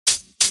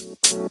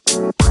Hey,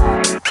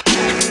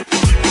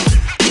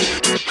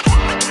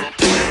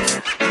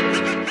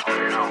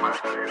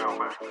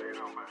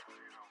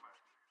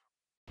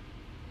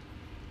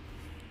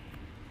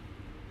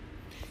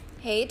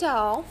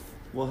 doll.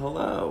 Well,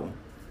 hello.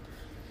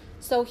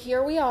 So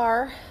here we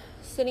are,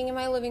 sitting in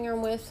my living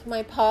room with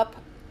my pup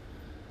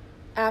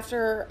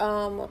after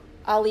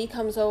Ali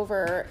comes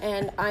over,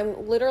 and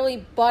I'm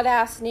literally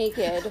butt-ass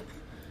naked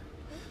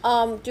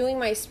doing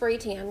my spray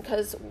tan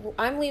because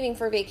I'm leaving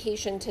for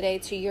vacation today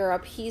to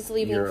Europe. He's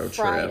leaving Euro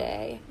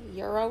Friday.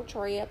 Euro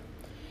trip.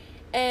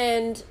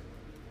 And,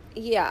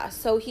 yeah,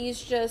 so he's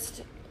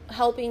just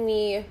helping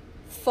me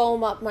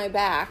foam up my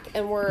back,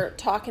 and we're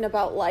talking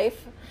about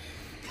life.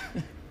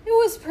 It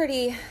was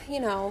pretty,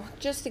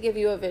 just to give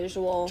you a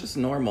visual. Just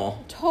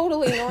normal.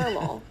 Totally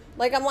normal.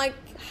 Like, I'm like,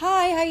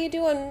 hi, how you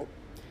doing?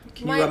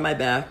 Can you rub my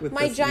back with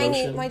this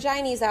lotion? My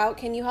giny's out.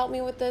 Can you help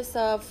me with this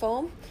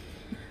foam?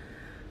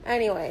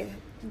 Anyway,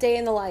 day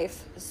in the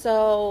life.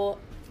 So...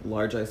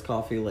 Large iced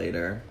coffee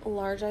later.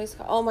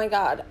 Oh, my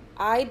God.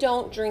 I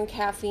don't drink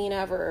caffeine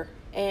ever.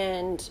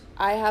 And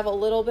I have a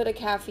little bit of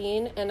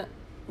caffeine, and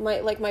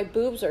my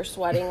boobs are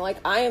sweating. Like,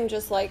 I am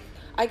just like...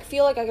 I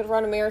feel like I could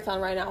run a marathon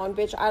right now, and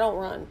bitch, I don't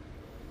run.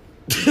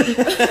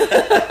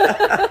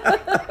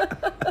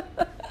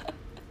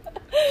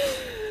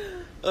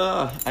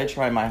 I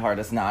try my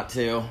hardest not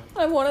to.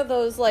 I'm one of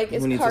those, like,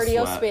 is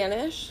cardio sweat?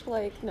 Spanish?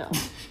 Like, no.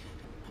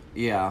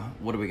 Yeah,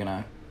 what are we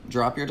gonna...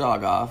 Drop your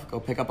dog off, go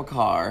pick up a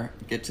car,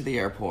 get to the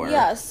airport.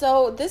 Yeah,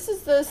 so this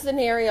is the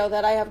scenario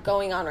that I have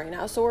going on right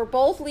now. So we're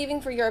both leaving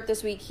for Europe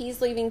this week.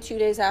 He's leaving 2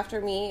 days after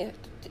me.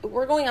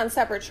 We're going on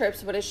separate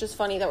trips, but it's just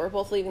funny that we're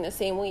both leaving the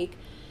same week.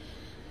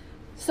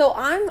 So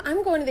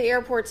I'm going to the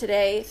airport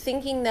today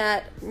thinking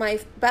that my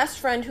best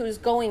friend who's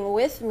going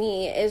with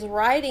me is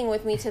riding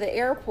with me to the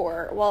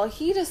airport. Well,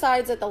 he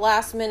decides at the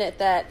last minute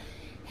that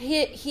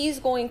he's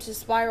going to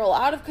spiral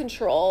out of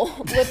control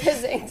with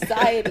his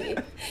anxiety.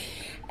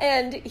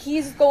 And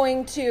he's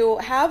going to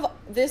have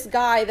this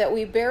guy that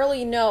we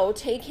barely know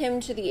take him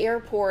to the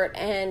airport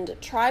and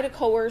try to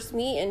coerce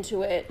me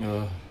into it.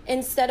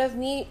 Instead of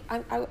me,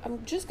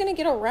 I'm just going to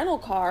get a rental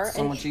car.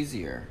 So much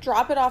easier.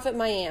 Drop it off at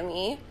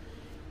Miami.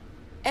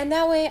 And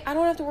that way, I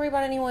don't have to worry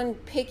about anyone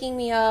picking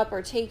me up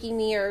or taking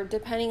me or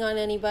depending on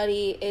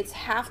anybody. It's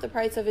half the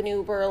price of an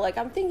Uber. Like,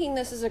 I'm thinking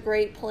this is a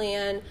great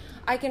plan.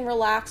 I can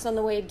relax on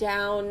the way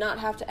down, not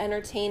have to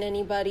entertain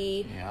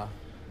anybody. Yeah.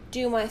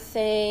 Do my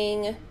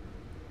thing.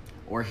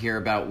 Or hear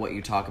about what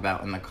you talk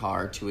about in the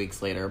car 2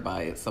 weeks later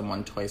by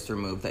someone twice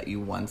removed that you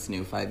once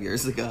knew 5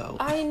 years ago.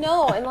 I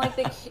know. And, I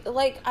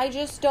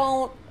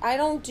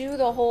don't do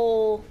the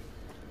whole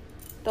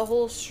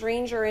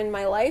stranger in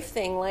my life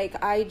thing.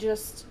 Like,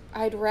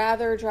 I'd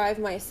rather drive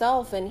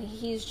myself, and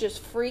he's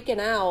just freaking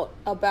out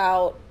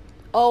about,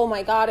 oh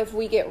my God, if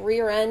we get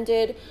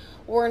rear-ended,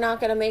 we're not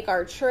going to make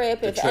our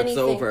trip. The trip's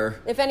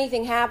over. If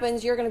anything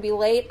happens, you're going to be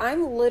late.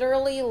 I'm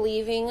literally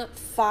leaving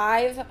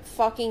 5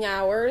 fucking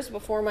hours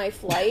before my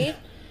flight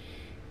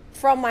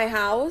from my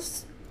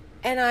house,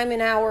 and I'm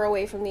an hour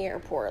away from the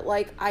airport.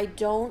 Like, I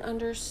don't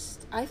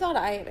understand. I thought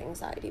I had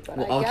anxiety, but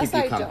I guess I don't. I'll keep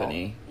you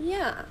company.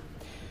 Yeah.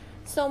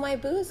 So my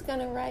boo's going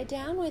to ride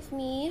down with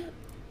me.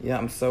 Yeah,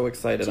 I'm so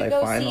excited. To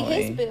go see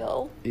his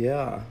bill.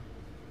 Yeah.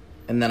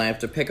 And then I have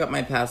to pick up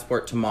my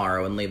passport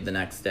tomorrow and leave the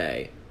next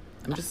day.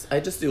 I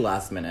just do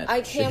last minute.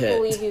 I can't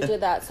believe you did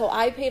that. So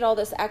I paid all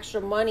this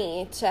extra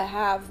money to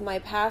have my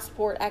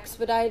passport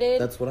expedited.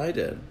 That's what I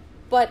did.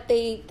 But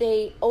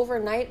they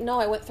overnight. No,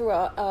 I went through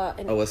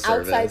an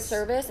outside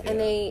service, and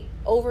they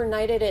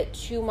overnighted it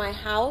to my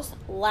house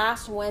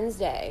last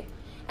Wednesday.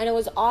 And it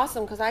was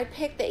awesome because I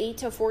picked the 8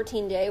 to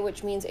 14 day,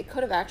 which means it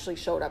could have actually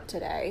showed up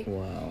today.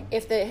 Wow.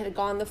 If they had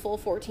gone the full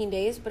 14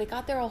 days, but it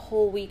got there a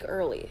whole week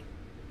early.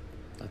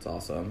 That's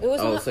awesome.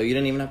 So you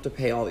didn't even have to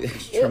pay all the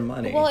extra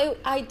money. Well,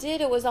 I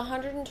did. It was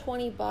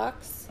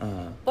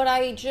 $120. But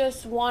I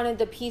just wanted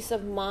the peace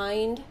of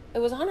mind. It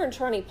was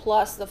 $120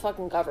 plus the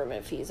fucking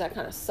government fees. That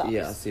kind of sucks.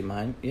 Yeah, see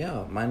mine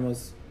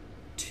was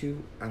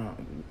I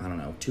don't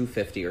know,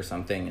 $250 or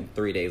something, and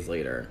 3 days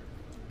later.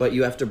 But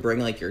you have to bring,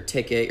 like, your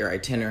ticket, your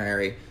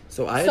itinerary.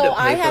 So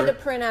I had to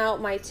print out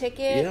my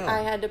ticket. Yeah. I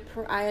had to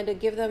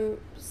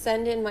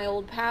send in my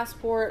old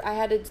passport. I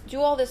had to do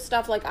all this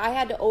stuff. Like, I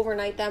had to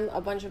overnight them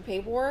a bunch of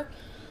paperwork.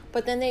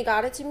 But then they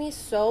got it to me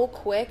so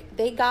quick.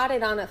 They got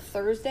it on a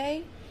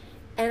Thursday,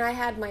 and I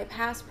had my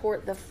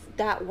passport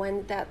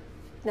that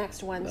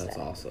next Wednesday. That's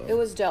awesome. It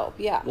was dope,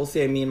 yeah. Well,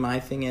 see, I mean,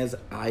 my thing is,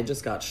 I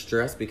just got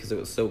stressed because it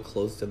was so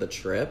close to the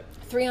trip.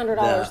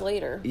 $300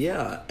 later.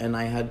 Yeah, and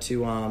I had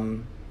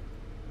to,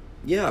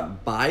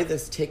 buy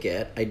this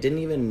ticket. I didn't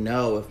even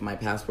know if my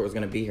passport was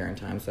going to be here in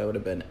time, so I would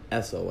have been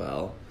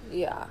SOL.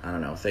 Yeah. I don't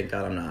know. Thank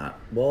God I'm not.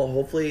 Well,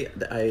 hopefully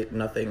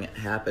nothing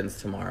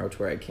happens tomorrow to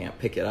where I can't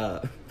pick it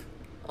up.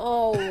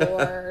 Oh,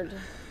 Lord.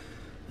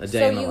 A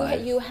day in the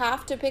life. You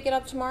have to pick it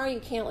up tomorrow? You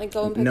can't,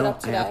 go and pick it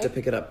up today? No, I have to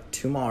pick it up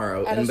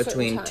tomorrow in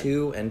between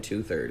 2 and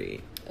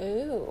 2:30.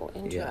 Ooh,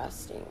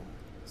 interesting. Yeah.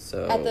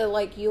 So at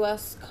the,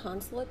 U.S.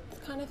 consulate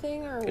kind of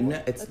thing? Or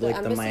no, it's the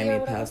the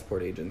Miami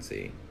Passport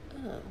Agency.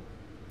 Oh.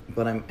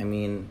 But I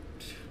mean,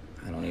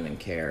 I don't even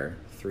care.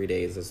 3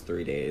 days is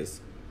 3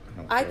 days.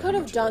 I could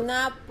have done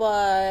that,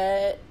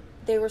 but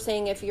they were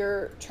saying if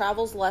your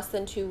travel's less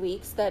than 2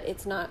 weeks, that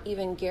it's not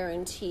even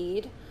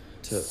guaranteed.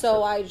 This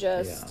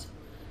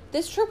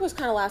trip was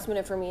kind of last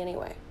minute for me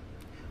anyway.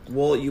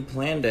 Well, you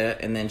planned it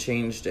and then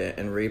changed it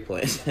and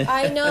replanned it.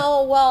 I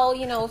know.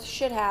 Well,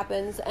 shit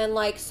happens. And,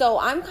 so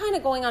I'm kind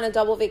of going on a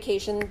double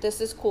vacation. This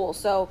is cool.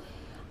 So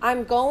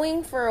I'm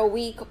going for a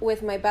week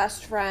with my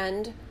best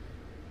friend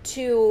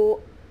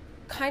to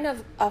kind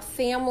of a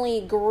family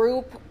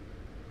group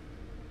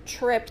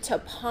trip to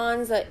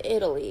Ponza,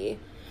 Italy.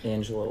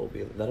 Angela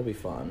that'll be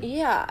fun.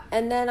 Yeah.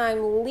 And then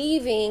I'm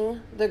leaving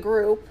the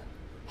group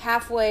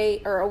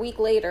halfway or a week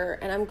later,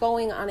 and I'm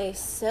going on a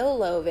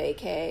solo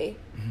vacay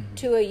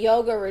to a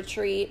yoga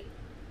retreat,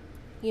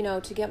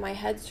 to get my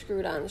head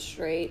screwed on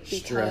straight.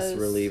 Stress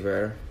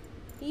reliever.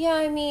 Yeah,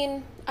 I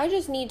mean, I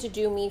just need to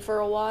do me for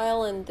a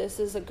while, and this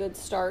is a good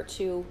start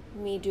to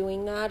me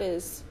doing that,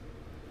 is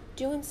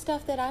doing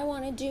stuff that I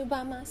want to do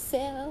by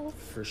myself.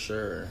 For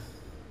sure.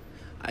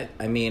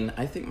 I mean,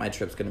 I think my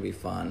trip's going to be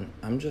fun.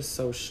 I'm just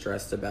so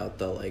stressed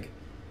about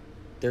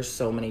there's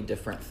so many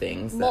different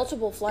things.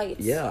 Multiple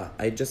flights. Yeah,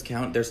 I just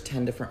count. There's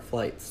 10 different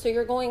flights. So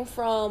you're going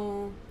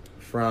from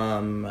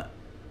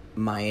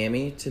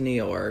Miami to New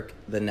York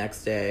the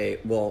next day.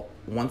 Well,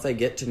 once I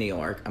get to New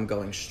York, I'm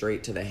going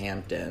straight to the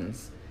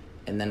Hamptons.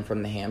 And then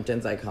from the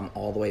Hamptons, I come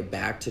all the way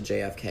back to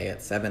JFK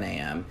at 7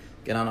 a.m.,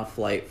 get on a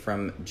flight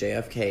from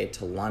JFK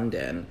to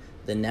London.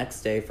 The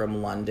next day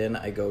from London,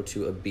 I go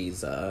to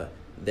Ibiza.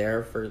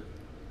 There for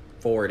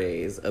 4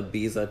 days,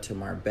 Ibiza to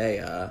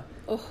Marbella.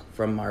 Ugh.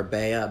 From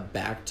Marbella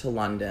back to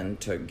London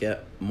to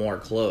get more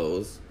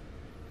clothes.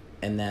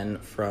 And then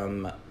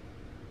from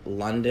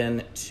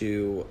London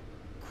to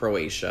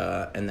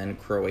Croatia, and then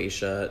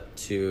Croatia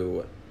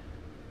to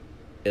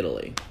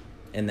Italy.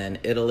 And then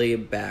Italy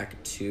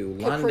back to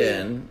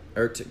London.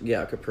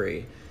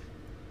 Capri.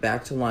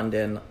 Back to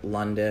London,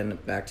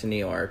 back to New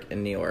York,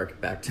 and New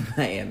York, back to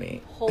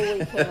Miami.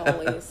 Holy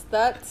cannolis.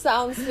 That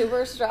sounds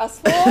super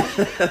stressful.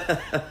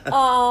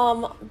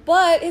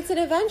 But it's an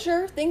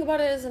adventure. Think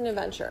about it as an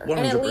adventure. 100%.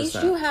 And at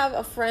least you have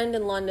a friend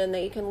in London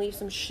that you can leave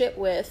some shit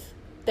with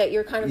that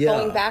you're kind of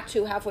going back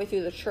to halfway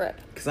through the trip.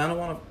 Because I don't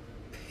want to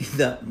pay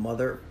that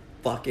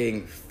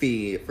motherfucking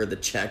fee for the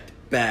checked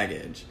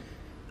baggage.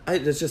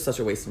 It's just such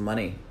a waste of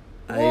money.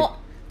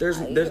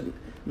 There's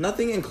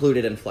nothing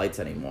included in flights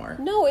anymore.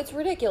 No, it's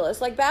ridiculous.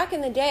 Back in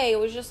the day, it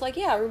was just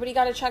everybody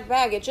got a checked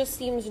bag. It just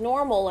seems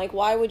normal.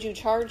 Why would you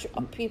charge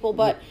people?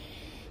 But,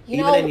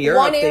 in Europe,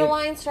 one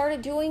airline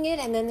started doing it,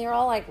 and then they're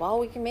all well,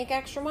 we can make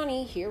extra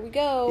money. Here we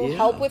go. Yeah.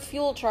 Help with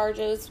fuel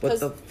charges. But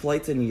the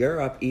flights in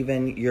Europe,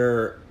 even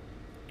your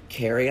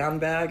carry-on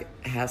bag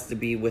has to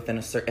be within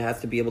it has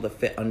to be able to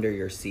fit under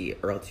your seat,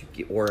 or else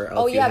you have to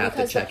check it.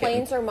 Because the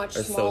planes are much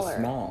smaller. So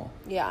small.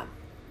 Yeah.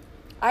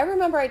 I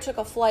remember I took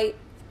a flight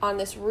on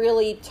this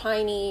really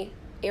tiny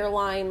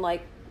airline,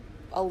 like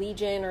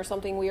Allegiant or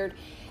something weird,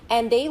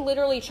 and they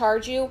literally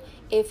charge you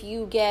if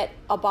you get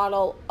a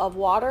bottle of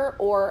water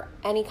or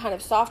any kind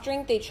of soft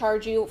drink. They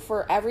charge you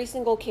for every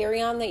single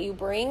carry-on that you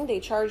bring. They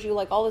charge you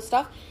all this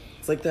stuff.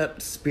 It's like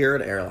that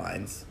Spirit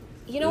Airlines.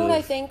 You know what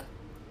I think?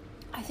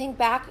 I think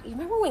back, you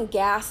remember when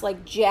gas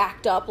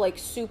jacked up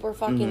super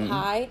fucking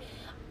high?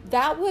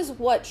 That was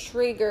what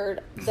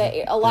triggered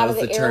a lot of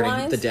the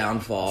airlines. The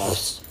downfall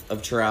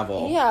of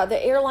travel. Yeah,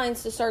 the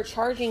airlines to start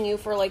charging you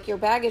for your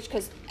baggage,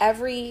 because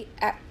every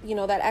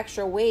that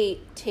extra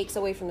weight takes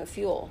away from the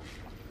fuel.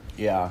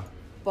 Yeah.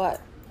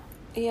 But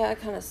yeah, it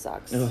kind of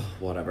sucks. Ugh,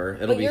 whatever.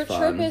 It'll be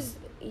fun.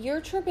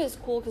 Your trip is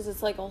cool because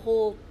it's a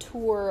whole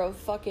tour of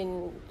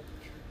fucking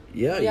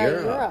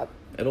Europe.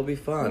 It'll be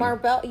fun.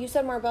 You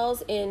said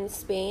Marbella's in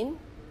Spain?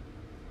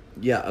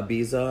 Yeah,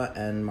 Ibiza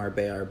and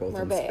Marbella are both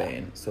in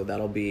Spain. So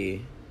that'll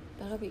be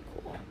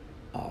cool.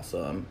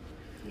 Awesome.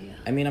 Yeah.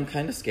 I mean, I'm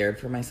kind of scared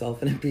for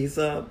myself in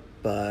Ibiza,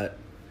 but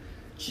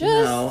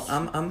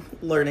I'm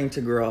learning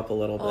to grow up a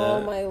little bit.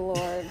 Oh my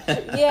Lord.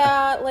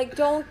 Yeah,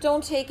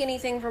 don't take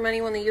anything from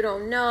anyone that you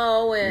don't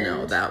know. And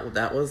no,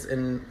 that was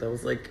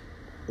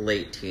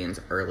late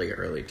teens, early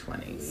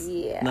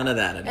 20s. Yeah. None of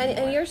that anymore.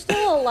 And you're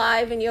still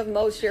alive and you have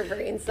most of your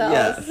brain cells.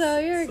 Yes. So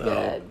you're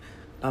good.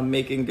 I'm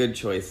making good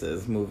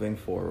choices moving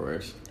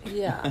forward.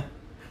 Yeah.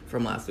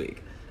 From last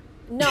week.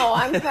 No,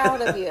 I'm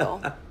proud of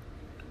you.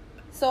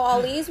 So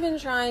Ali's been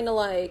trying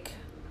to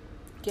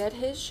get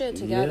his shit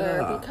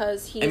together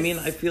because he's... I mean,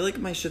 I feel like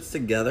my shit's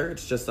together.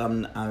 It's just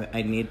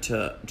I need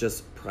to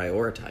just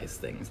prioritize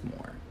things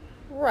more.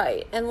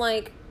 Right. And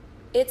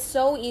it's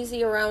so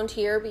easy around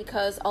here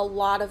because a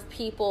lot of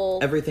people...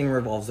 Everything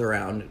revolves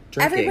around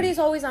drinking. Everybody's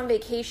always on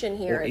vacation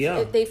here.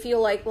 Yeah. They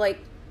feel like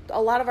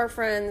a lot of our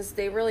friends,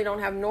 they really don't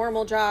have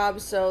normal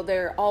jobs, so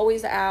they're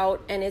always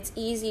out, and it's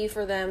easy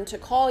for them to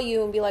call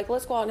you and be like,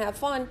 let's go out and have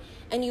fun.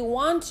 And you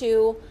want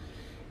to...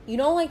 You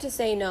don't like to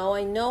say no.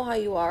 I know how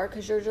you are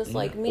because you're just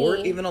like me. Or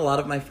even a lot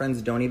of my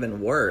friends don't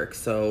even work,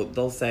 so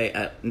they'll say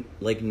at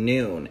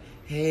noon,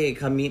 hey,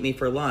 come meet me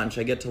for lunch.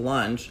 I get to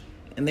lunch,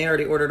 and they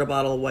already ordered a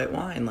bottle of white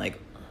wine.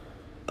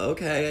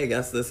 okay, I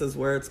guess this is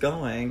where it's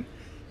going.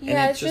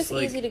 Yeah, And it's just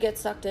like, easy to get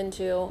sucked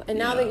into. And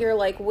now Yeah. that you're,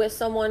 like, with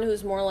someone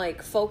who's more,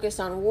 like, focused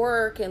on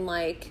work and,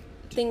 like,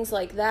 things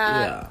like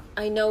that, Yeah.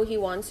 I know he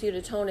wants you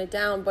to tone it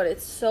down, but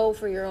it's so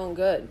for your own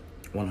good.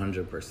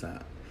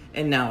 100%.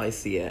 And now I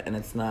see it, and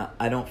it's not,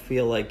 I don't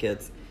feel like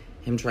it's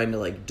him trying to,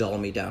 like, dull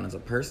me down as a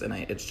person.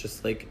 It's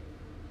just, like,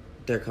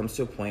 there comes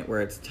to a point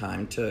where it's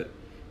time to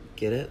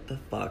get it the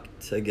fuck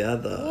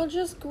together. Well,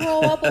 just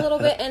grow up a little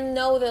bit and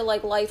know that,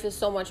 like, life is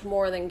so much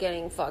more than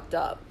getting fucked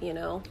up, you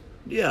know?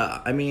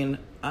 Yeah, I mean,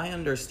 I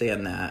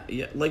understand that.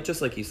 Yeah, like,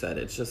 just like you said,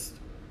 it's just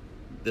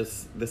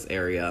this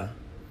area.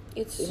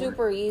 It's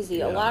super easy.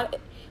 Yeah. A lot...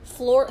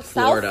 South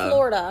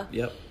Florida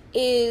Yep.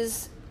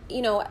 is...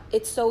 You know,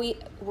 it's so...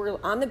 We're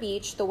on the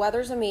beach. The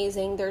weather's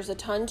amazing. There's a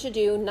ton to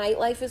do.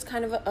 Nightlife is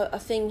kind of a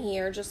thing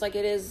here, just like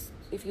it is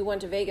if you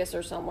went to Vegas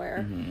or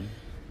somewhere. Mm-hmm.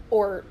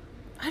 Or...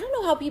 I don't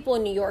know how people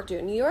in New York do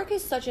it. New York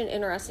is such an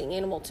interesting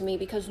animal to me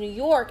because New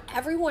York,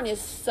 everyone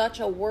is such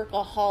a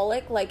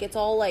workaholic. Like, it's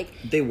all, like,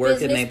 They work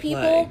business and they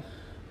people. play.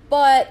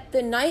 But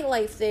the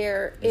nightlife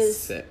there is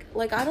sick.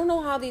 Like, I don't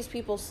know how these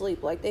people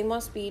sleep. Like, they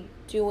must be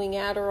doing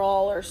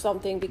Adderall or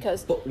something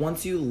because... But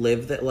once you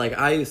live there, like,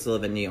 I used to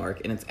live in New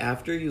York, and it's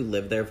after you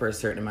live there for a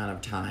certain amount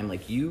of time,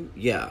 like, you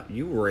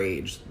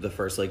rage the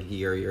first, like,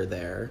 year you're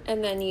there.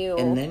 And then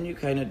you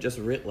kind of just,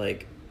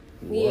 like,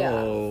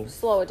 whoa. Yeah,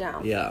 slow it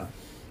down. Yeah.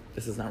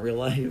 This is not real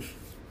life.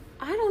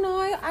 I don't know.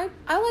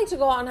 I like to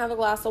go out and have a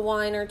glass of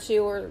wine or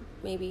two or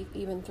maybe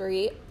even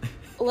three.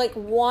 Like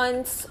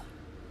once,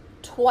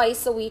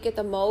 twice a week at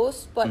the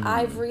most. But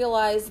I've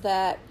realized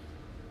that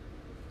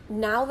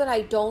now that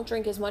I don't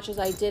drink as much as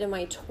I did in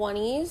my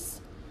 20s,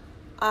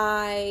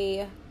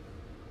 I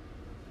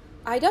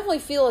definitely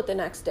feel it the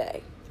next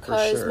day.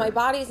 Because sure. my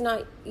body's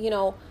not,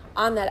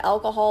 on that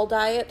alcohol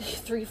diet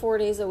 3-4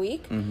 days a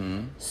week.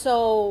 Mm-hmm.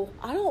 So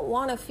I don't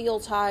want to feel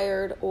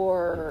tired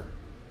or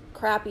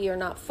crappy or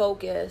not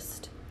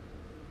focused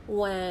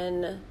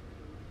when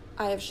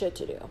I have shit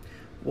to do.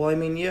 Well, I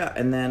mean, yeah,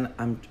 and then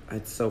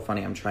it's so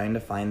funny. I'm trying to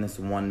find this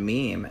one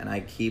meme, and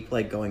I keep,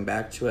 like, going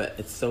back to it.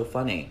 It's so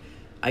funny.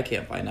 I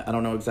can't find it. I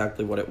don't know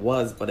exactly what it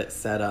was, but it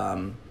said,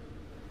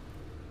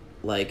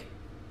 like,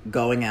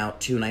 going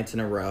out 2 nights in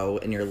a row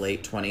in your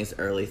late 20s,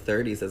 early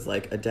 30s is,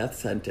 like, a death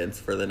sentence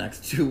for the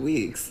next 2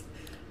 weeks.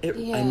 I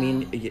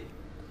mean...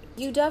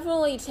 You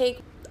definitely take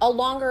a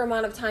longer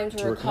amount of time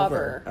to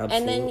recover. Absolutely.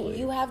 And then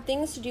you have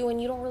things to do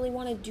and you don't really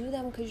want to do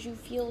them because you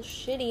feel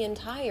shitty and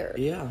tired.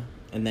 Yeah.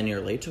 And then you're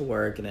late to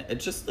work, and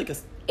it's just like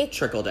a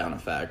trickle-down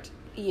effect.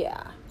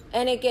 Yeah.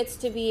 And it gets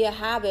to be a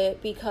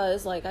habit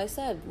because, like I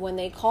said, when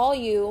they call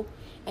you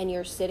and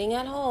you're sitting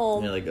at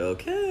home... And you're like,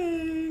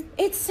 okay.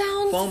 It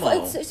sounds...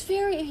 FOMO. It's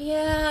very...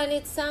 Yeah, and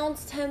it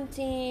sounds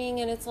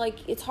tempting, and it's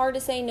like, it's hard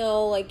to say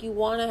no. Like, you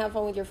want to have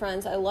fun with your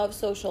friends. I love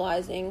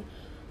socializing.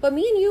 But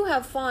me and you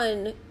have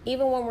fun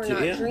even when we're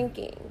not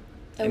drinking.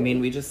 And I mean,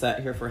 we just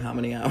sat here for how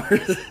many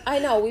hours? I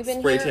know, we've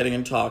been spray here... tanning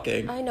and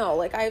talking. I know,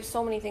 like, I have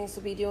so many things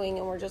to be doing,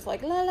 and we're just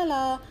like, la la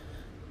la.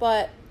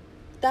 But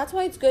that's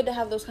why it's good to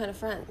have those kind of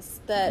friends.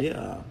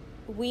 That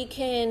we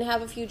can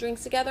have a few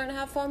drinks together and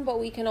have fun, but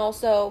we can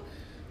also,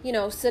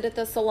 sit at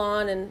the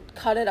salon and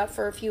cut it up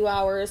for a few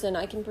hours, and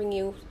I can bring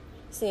you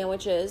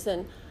sandwiches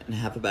and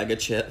half a bag of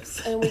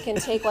chips. And we can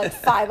take, like,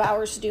 5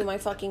 hours to do my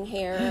fucking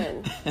hair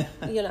and,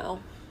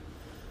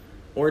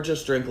 Or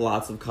just drink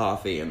lots of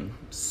coffee and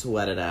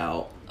sweat it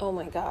out. Oh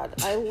my God.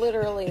 I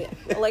literally,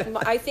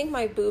 I think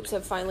my boobs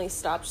have finally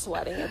stopped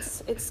sweating.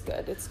 It's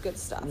good. It's good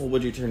stuff. Well,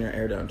 what'd you turn your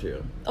air down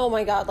to? Oh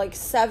my God, like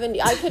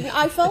 70.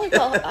 I felt like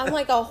I'm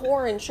like a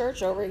whore in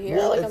church over here.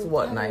 Well, like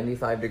it's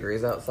 95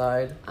 degrees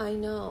outside? I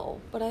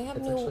know, but I have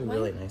It's actually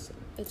really nice.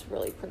 It's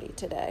really pretty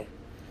today.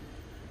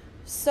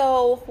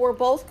 So we're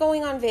both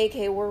going on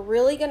vacay. We're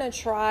really going to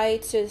try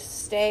to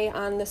stay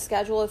on the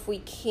schedule if we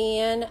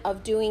can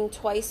of doing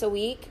twice a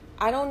week.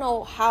 I don't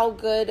know how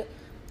good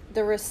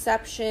the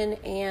reception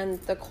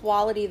and the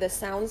quality of the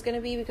sound's going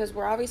to be because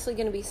we're obviously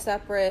going to be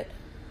separate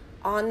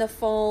on the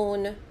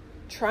phone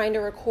trying to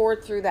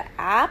record through the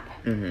app.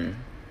 Mm-hmm.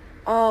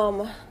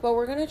 But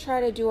we're going to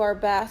try to do our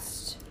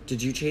best.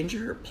 Did you change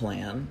your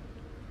plan?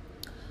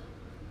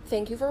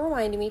 Thank you for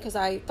reminding me because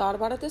I thought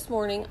about it this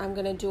morning. I'm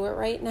going to do it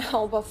right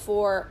now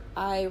before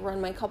I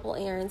run my couple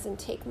errands and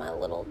take my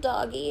little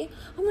doggy.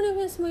 I'm going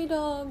to miss my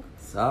dog.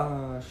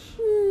 Sash.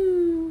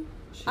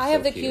 I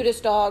have the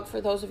cutest dog,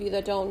 for those of you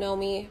that don't know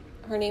me.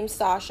 Her name's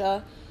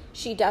Sasha.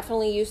 She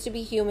definitely used to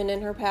be human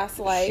in her past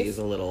life. She's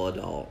a little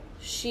adult.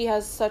 She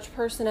has such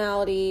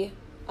personality.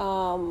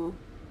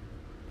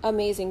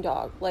 Amazing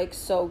dog. Like,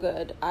 so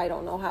good. I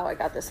don't know how I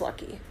got this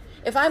lucky.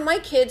 If my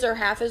kids are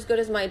half as good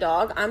as my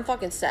dog, I'm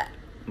fucking set.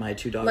 My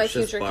 2 dogs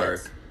just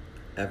bark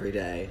every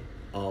day,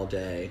 all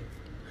day.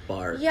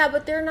 Bark. Yeah,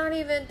 but they're not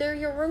even... They're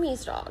your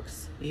roomie's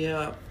dogs.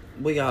 Yeah.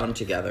 We got them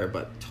together,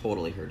 but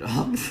totally her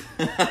dogs.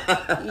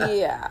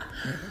 Yeah.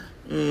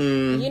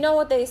 You know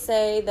what they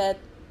say, that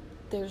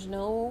there's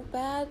no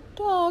bad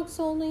dogs,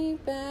 only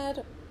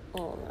bad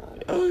Oh, no.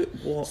 Oh,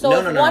 well, So no.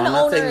 if I'm one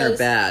not saying owner they're is-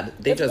 bad.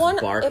 They if just one-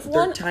 bark. if They're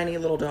one- tiny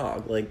little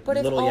dog, like But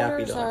if little yappy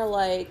owners dog. are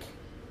like,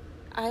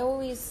 I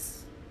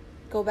always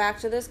go back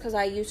to this because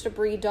I used to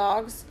breed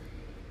dogs.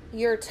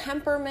 Your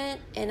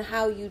temperament and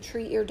how you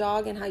treat your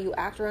dog and how you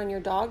act around your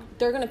dog,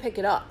 they're going to pick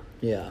it up.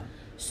 Yeah.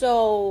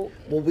 So,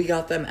 Well, we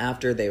got them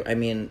after they. I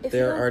mean, If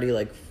they're you don't- already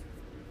like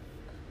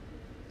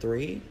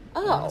 3.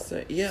 I wanna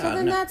say. Yeah. so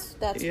then no-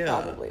 that's yeah.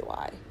 probably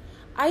why.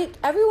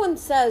 Everyone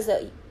says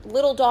that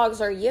little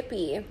dogs are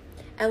yippy,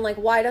 and like,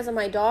 why doesn't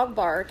my dog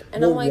bark?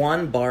 And Well, I'm like,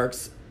 one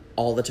barks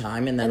all the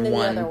time, and then the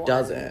one other one.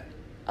 doesn't.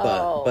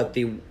 Oh. But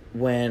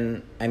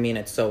I mean,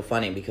 it's so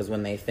funny because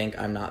when they think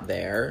I'm not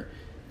there,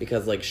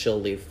 because like she'll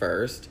leave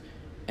first,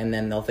 and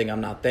then they'll think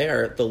I'm not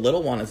there. The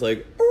little one is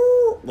like,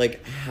 "Ooh,"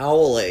 like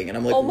howling, and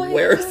I'm like, Oh my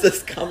where is God.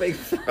 this coming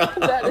from?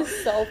 that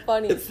is so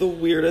funny. It's the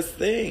weirdest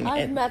thing.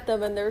 I've And met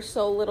them and they're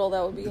so little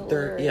that would be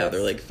hilarious.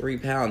 they're like 3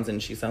 pounds,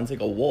 and she sounds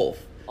like a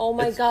wolf. Oh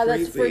my It's God,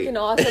 that's crazy. freaking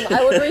awesome.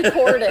 I would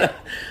record it.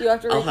 You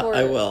have to record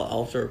I it. will.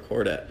 I'll have to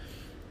record it.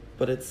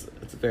 But it's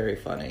very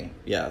funny.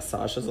 Yeah,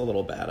 Sasha's a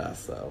little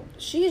badass though.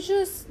 She's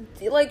just,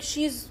 like,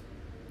 she's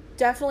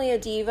definitely a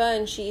diva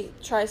and she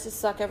tries to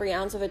suck every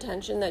ounce of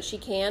attention that she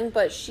can,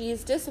 but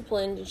she's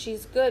disciplined and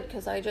she's good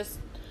because I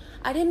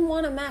didn't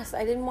want to mess.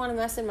 I didn't want to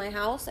mess in my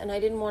house, and I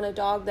didn't want a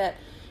dog that,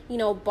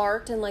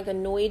 barked and, like,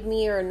 annoyed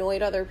me or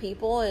annoyed other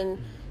people, and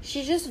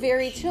she's just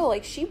very chill.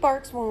 Like, she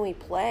barks when we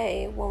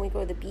play, when we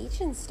go to the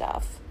beach and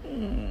stuff.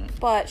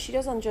 But she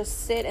doesn't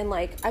just sit and,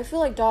 like, I feel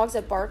like dogs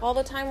that bark all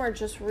the time are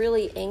just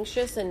really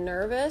anxious and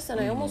nervous, and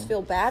I almost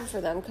feel bad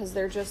for them because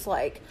they're just,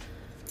 like,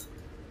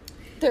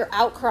 they're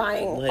out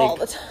crying Like, all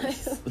the time.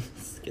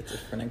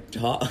 Schizophrenic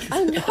dog.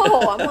 I know.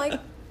 I'm like,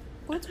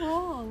 what's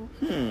wrong?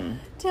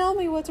 Tell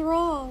me what's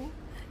wrong.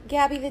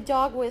 Gabby the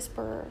dog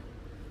whisperer.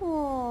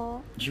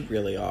 Aww. You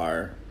really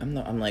are.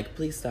 I'm like,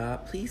 please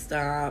stop. Please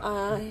stop.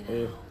 I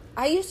know. Ugh.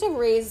 I used to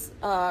raise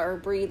or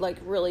breed like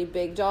really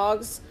big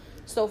dogs.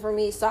 So for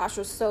me, Sash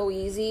was so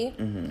easy.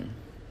 Mm-hmm.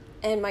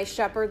 And my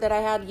shepherd that I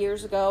had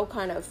years ago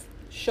kind of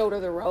showed her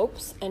the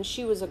ropes. And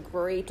she was a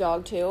great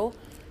dog too.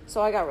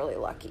 So I got really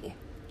lucky.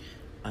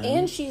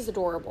 And she's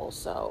adorable,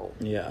 so.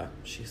 Yeah,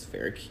 she's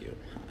very cute.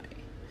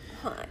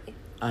 Hi.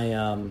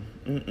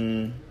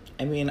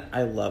 I mean,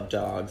 I love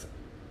dogs.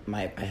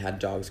 I had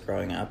dogs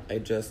growing up. I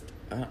just,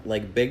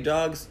 like, big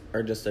dogs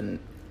are just a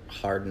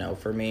hard no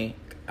for me.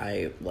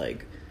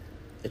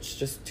 It's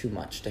just too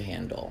much to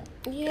handle.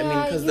 Yeah, I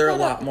mean, because you they're a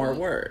gotta- lot more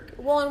work.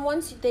 Well, and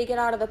once they get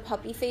out of the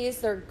puppy phase,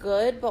 they're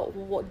good.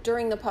 But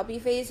during the puppy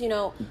phase,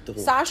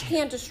 Sash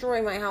can't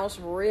destroy my house,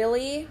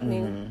 really. I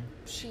mean,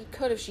 she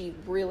could if she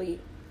really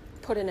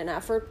put in an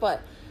effort.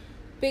 But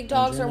big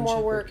dogs are German more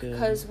Shepherd work could.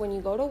 because when you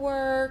go to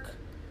work,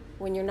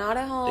 when you're not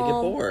at home, They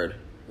get bored.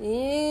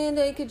 and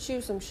they could chew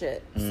some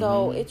shit.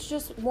 So it's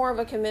just more of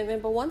a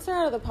commitment. But once they're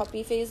out of the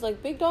puppy phase,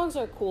 like, big dogs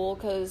are cool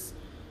because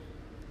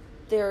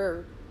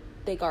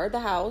they guard the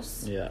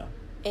house. Yeah.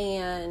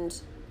 And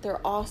they're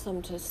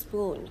awesome to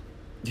spoon.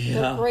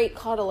 Yeah. They're great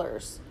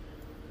cuddlers.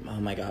 Oh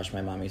my gosh,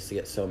 my mom used to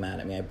get so mad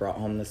at me. I brought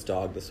home this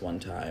dog this one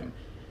time,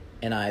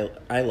 and I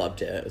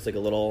loved it. It was like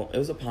it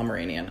was a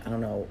Pomeranian. I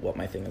don't know what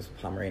my thing is with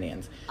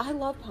Pomeranians. I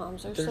love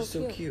Poms. They're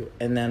so cute.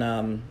 And then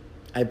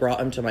I brought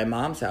him to my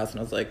mom's house, and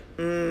I was like,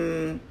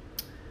 I'm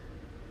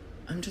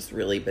just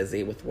really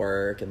busy with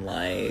work and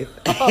life.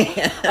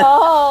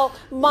 Oh,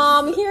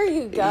 Mom, here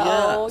you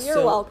go. Yeah,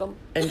 You're welcome.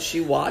 And she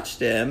watched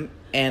him,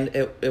 and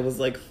it was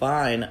like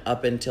fine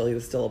up until he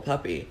was still a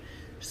puppy.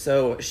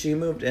 So she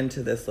moved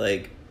into this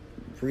like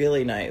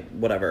really nice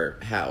whatever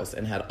house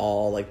and had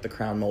all like the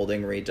crown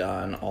molding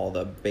redone, all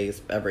the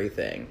base,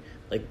 everything,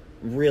 like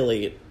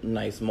really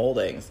nice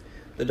moldings.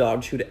 The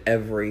dog chewed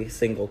every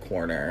single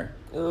corner.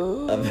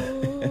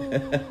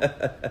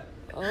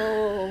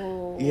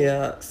 Oh.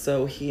 Yeah,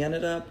 so he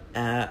ended up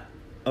at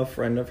a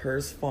friend of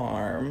hers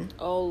farm.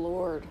 Oh,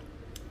 Lord.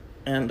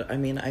 And I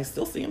mean, I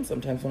still see him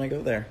sometimes when I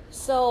go there.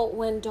 So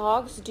when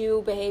dogs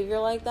do behavior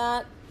like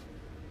that,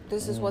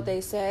 this is what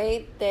they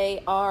say.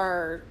 They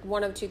are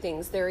one of two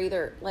things. They're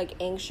either like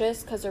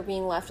anxious because they're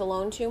being left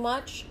alone too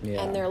much,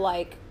 Yeah. and they're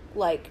like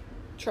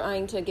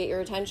trying to get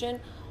your attention,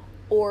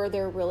 or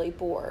they're really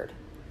bored.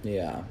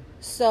 Yeah.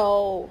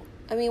 So,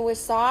 I mean, with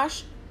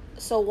Sash,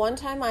 so one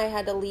time I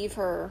had to leave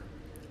her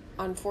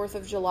on 4th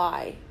of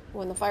July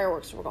when the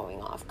fireworks were going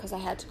off because I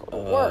had to go to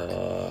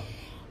work.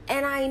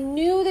 And I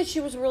knew that she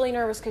was really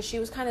nervous because she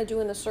was kind of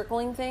doing the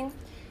circling thing.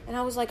 And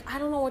I was like, I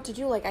don't know what to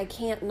do. Like, I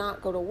can't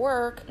not go to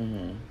work.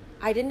 Mm-hmm.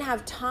 I didn't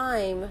have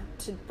time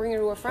to bring her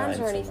to her friends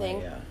or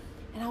anything. Yeah.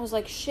 And I was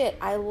like, shit,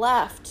 I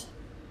left.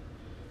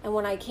 And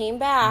when I came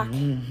back,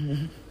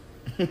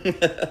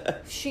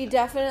 she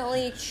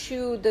definitely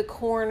chewed the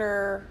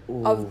corner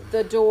of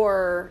the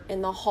door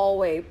in the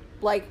hallway.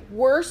 Like,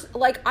 worse.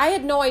 Like, I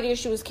had no idea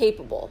she was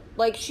capable.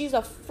 Like, she's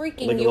a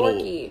freaking Like a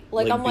Yorkie.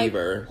 little, I'm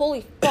beaver. like,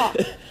 holy fuck.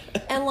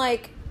 And,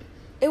 like,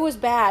 it was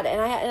bad.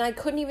 And I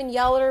couldn't even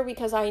yell at her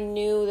because I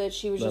knew that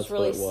she was just That's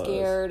really what it was.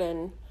 scared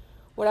and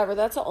whatever.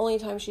 That's the only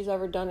time she's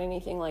ever done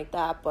anything like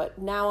that. But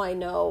now I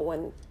know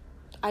when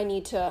I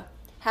need to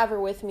have her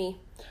with me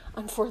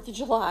on 4th of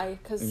July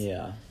because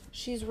Yeah.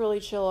 she's really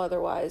chill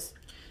otherwise.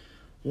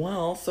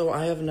 Well, so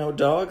I have no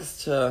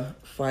dogs to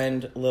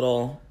find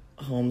little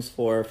homes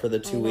for the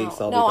 2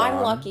 weeks I'll be No, gone.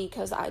 I'm lucky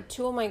because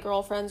two of my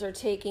girlfriends are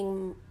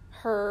taking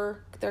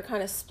her. They're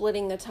kind of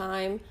splitting the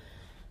time.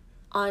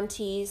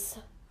 Aunties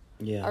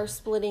Yeah. are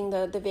splitting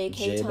the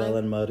vacay Jabel time.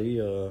 and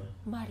Maria.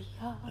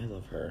 Maria. I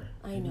love her.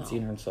 I haven't know.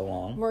 seen her in so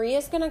long.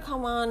 Maria's going to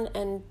come on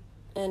and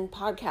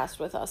podcast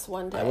with us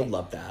one day. I would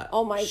love that.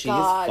 Oh my She's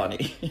God.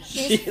 Funny.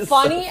 She's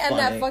funny so and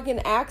that fucking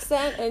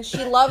accent, and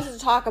she loves to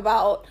talk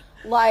about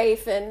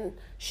life and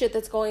shit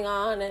that's going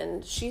on,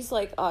 and she's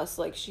like us.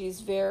 Like,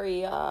 she's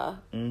very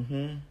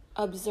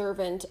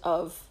observant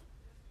of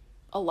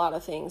a lot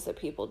of things that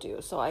people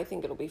do. So I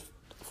think it'll be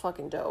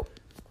fucking dope.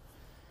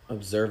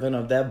 Observant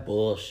of that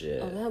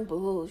bullshit. Oh, that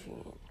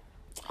bullshit.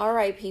 All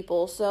right,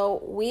 people.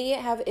 So we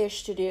have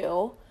ish to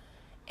do,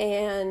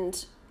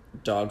 and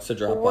Dogs to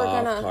drop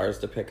off, cars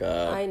to pick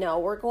up. I know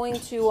we're going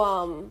to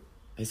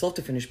I still have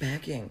to finish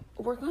packing.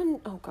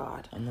 oh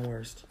God, I'm the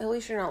worst. at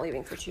least you're not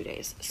leaving for 2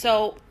 days.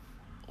 So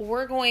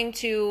we're going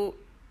to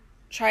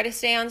try to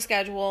stay on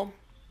schedule,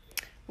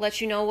 let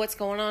you know what's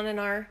going on in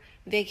our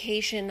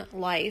vacation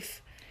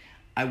life.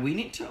 We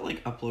need to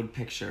upload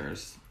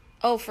pictures.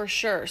 Oh, for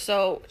sure.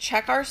 So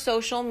check our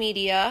social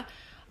media.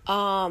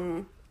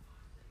 I'll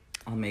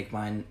make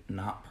mine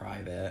not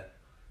private.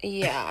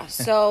 Yeah.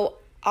 So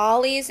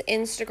Ollie's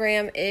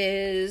Instagram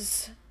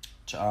is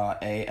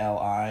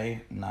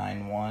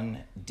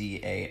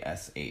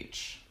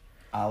Ali91DASH.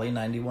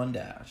 Ali91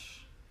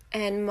 dash.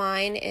 And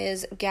mine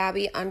is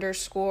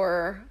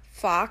Gabby_Fox_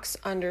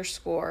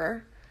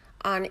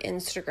 on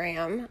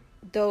Instagram.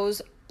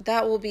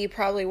 That will be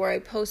probably where I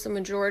post the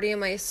majority of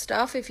my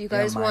stuff. If you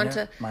guys want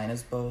to. Mine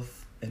is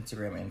both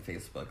Instagram and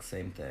Facebook.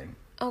 Same thing.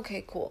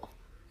 Okay, cool.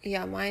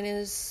 Yeah, mine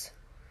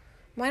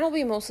will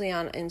be mostly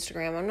on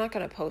Instagram. I'm not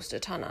going to post a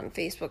ton on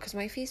Facebook because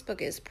my Facebook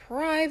is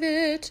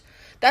private.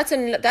 That's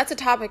a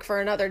topic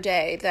for another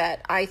day,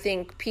 that I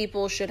think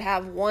people should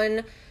have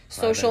one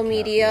social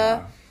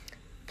media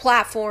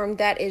platform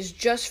that is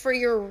just for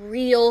your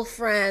real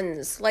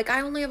friends. Like, I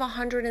only have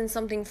 100 and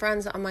something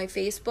friends on my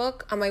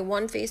Facebook, on my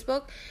one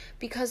Facebook,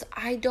 because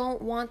I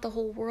don't want the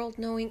whole world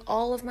knowing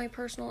all of my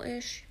personal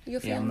ish. You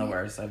feel me? I'm the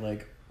worst. I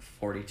have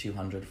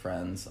 4,200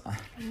 friends.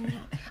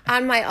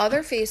 On my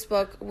other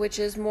Facebook, which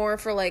is more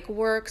for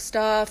work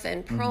stuff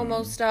and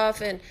promo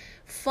stuff and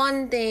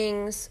fun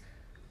things,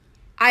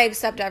 I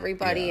accept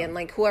everybody and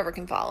whoever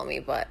can follow me.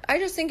 But I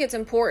just think it's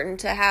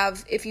important to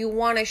have, if you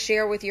want to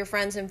share with your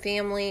friends and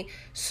family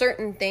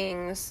certain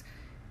things,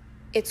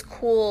 it's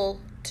cool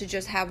to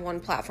just have one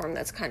platform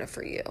that's kind of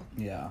for you.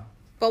 Yeah.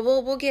 But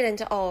we'll get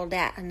into all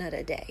that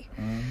another day.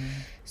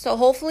 So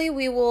hopefully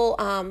we will,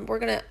 we're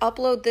going to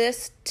upload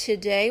this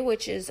today,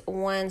 which is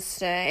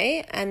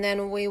Wednesday, and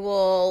then we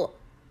will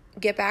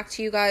get back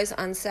to you guys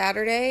on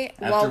Saturday.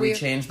 After we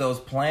change those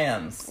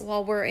plans.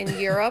 While we're in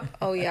Europe.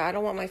 Oh yeah, I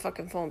don't want my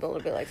fucking phone bill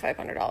to be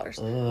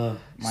 $500.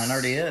 Mine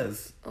already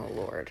is. Oh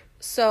Lord.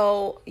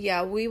 So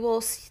yeah, we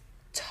will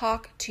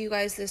talk to you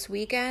guys this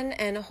weekend,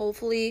 and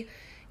hopefully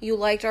you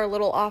liked our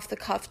little off the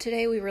cuff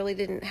today. We really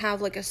didn't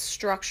have a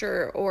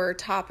structure or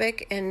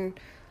topic, and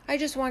I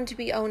just wanted to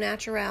be au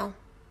naturel.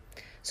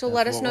 So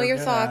let us know your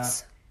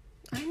thoughts.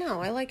 I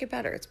know, I like it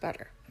better. It's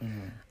better.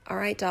 All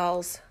right,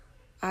 dolls.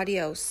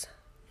 Adios.